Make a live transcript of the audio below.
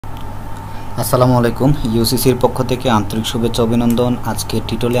আসসালামু আলাইকুম। ইউসিসির পক্ষ থেকে আন্তরিক শুভেচ্ছা অভিনন্দন। আজকে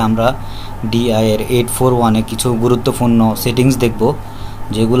টিটোলে আমরা ডিআই এর 841 এ কিছু গুরুত্বপূর্ণ সেটিংস দেখব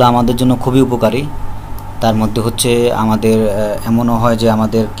যেগুলো আমাদের জন্য খুবই উপকারী। তার মধ্যে হচ্ছে আমাদের এমনও হয় যে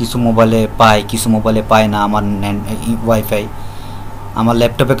আমাদের কিছু মোবাইলে পায়, কিছু মোবাইলে পায় না। আমার ওয়াইফাই আমার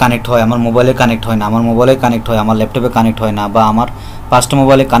ল্যাপটপে কানেক্ট হয়, আমার মোবাইলে কানেক্ট হয় না, আমার মোবাইলে কানেক্ট হয়, আমার ল্যাপটপে কানেক্ট হয় না, বা আমার 5টা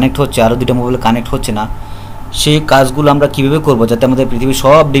মোবাইলে কানেক্ট হচ্ছে, আরও 2টা মোবাইলে কানেক্ট হচ্ছে না। সেই কাজগুলো আমরা কীভাবে করব যাতে আমাদের পৃথিবীর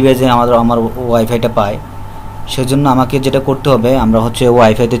সব ডিভাইসে আমার ওয়াইফাইটা পায়। সেজন্য আমাকে যেটা করতে হবে, আমরা হচ্ছে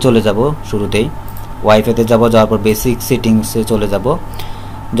ওয়াইফাইতে চলে যাব। শুরুতেই ওয়াইফাইতে যাওয়ার পর বেসিক সেটিংসে চলে যাব।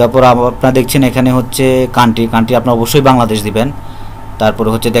 যাওয়ার পর আপনারা দেখছেন এখানে হচ্ছে কান্ট্রি আপনারা অবশ্যই বাংলাদেশ দিবেন। তারপরে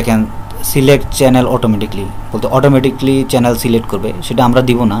হচ্ছে দেখেন সিলেক্ট চ্যানেল অটোমেটিকলি, বলতে অটোমেটিকলি চ্যানেল সিলেক্ট করবে, সেটা আমরা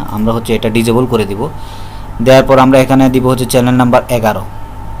দিব না, আমরা হচ্ছে এটা ডিজেবল করে দিব। দেওয়ার পর আমরা এখানে দিব হচ্ছে চ্যানেল নাম্বার 11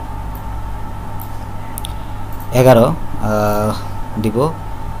 দিব।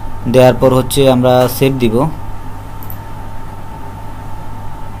 দেওয়ার পর হচ্ছে আমরা সেভ দিব।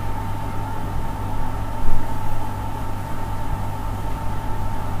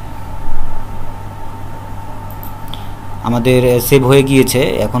 আমাদের সেভ হয়ে গিয়েছে।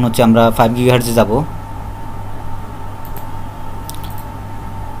 এখন হচ্ছে আমরা 5 গিগাহার্টজে যাব।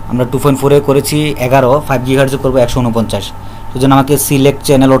 আমরা 2.4 এ করেছি 11, 5 গিগাহার্টজে করব 149। সেজন্য আমাকে সিলেক্ট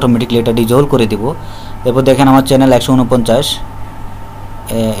চ্যানেল অটোমেটিকলি এটা ডিজেবল করে দিব। এরপর দেখেন আমার চ্যানেল 149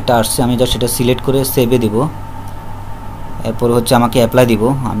 এটা আসছে, আমি জাস্ট সেটা সিলেক্ট করে সেভে দিব। এরপর হচ্ছে আমাকে অ্যাপ্লাই দিব,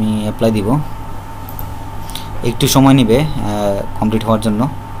 আমি অ্যাপ্লাই দিব। একটু সময় নেবে কমপ্লিট হওয়ার জন্য।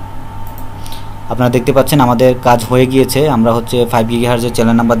 আপনারা দেখতে পাচ্ছেন আমাদের কাজ হয়ে গিয়েছে। আমরা হচ্ছে 5 গিগাহার্টজের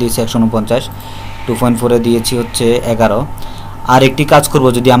চ্যানেল নাম্বার দিয়েছি 149, 2.4 এ দিয়েছি হচ্ছে 11। আর একটি কাজ করব,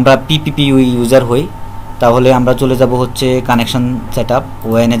 যদি আমরা পিপিপি ইউজার হই তাহলে আমরা চলে যাব হচ্ছে কানেকশন সেটআপ,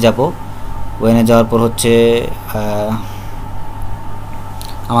 ওএনএ যাব। ওএনএ যাওয়ার পর হচ্ছে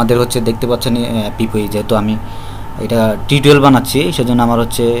আমাদের হচ্ছে দেখতে পাচ্ছেন পিপিই, যেহেতু আমি এটা T12 বানাচ্ছি সেজন্য আমার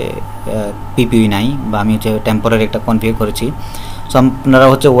হচ্ছে পিপিই নাই, বা আমি হচ্ছে টেম্পোরারি একটা কনফিগার করেছি। সো আপনারা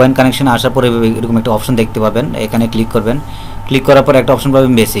হচ্ছে ওএন কানেকশনে আসার পরে এরকম একটা অপশন দেখতে পাবেন, এখানে ক্লিক করবেন। ক্লিক করার পর একটা অপশন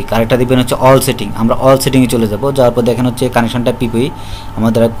পাবেন বেসিক, আরেকটা দিবেন হচ্ছে অল সেটিং। আমরা অল সেটিংয়ে চলে যাব। যাওয়ার পর দেখেন হচ্ছে কানেকশনটা পিপিই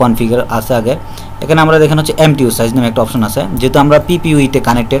আমাদের কনফিগার আছে আগে। এখানে আমরা দেখেন হচ্ছে MTU সাইজ নামে একটা অপশন আছে, যেহেতু আমরা পিপিইতে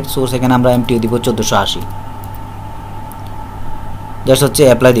কানেক্টেড, সো সেখানে আমরা MTU দিব 1480। জাস্ট হচ্ছে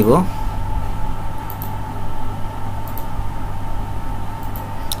অ্যাপ্লাই দিব।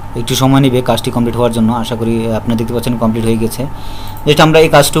 একটু সময় নেবে কাজটি কমপ্লিট হওয়ার জন্য। আশা করি আপনি দেখতে পাচ্ছেন কমপ্লিট হয়ে গেছে। যেটা আমরা এই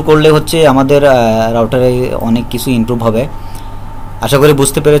কাজটি করলে হচ্ছে আমাদের রাউটারে অনেক কিছু ইমপ্রুভ হবে। আশা করি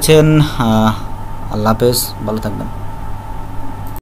বুঝতে পেরেছেন। আল্লাহ হাফেজ, ভালো থাকবেন।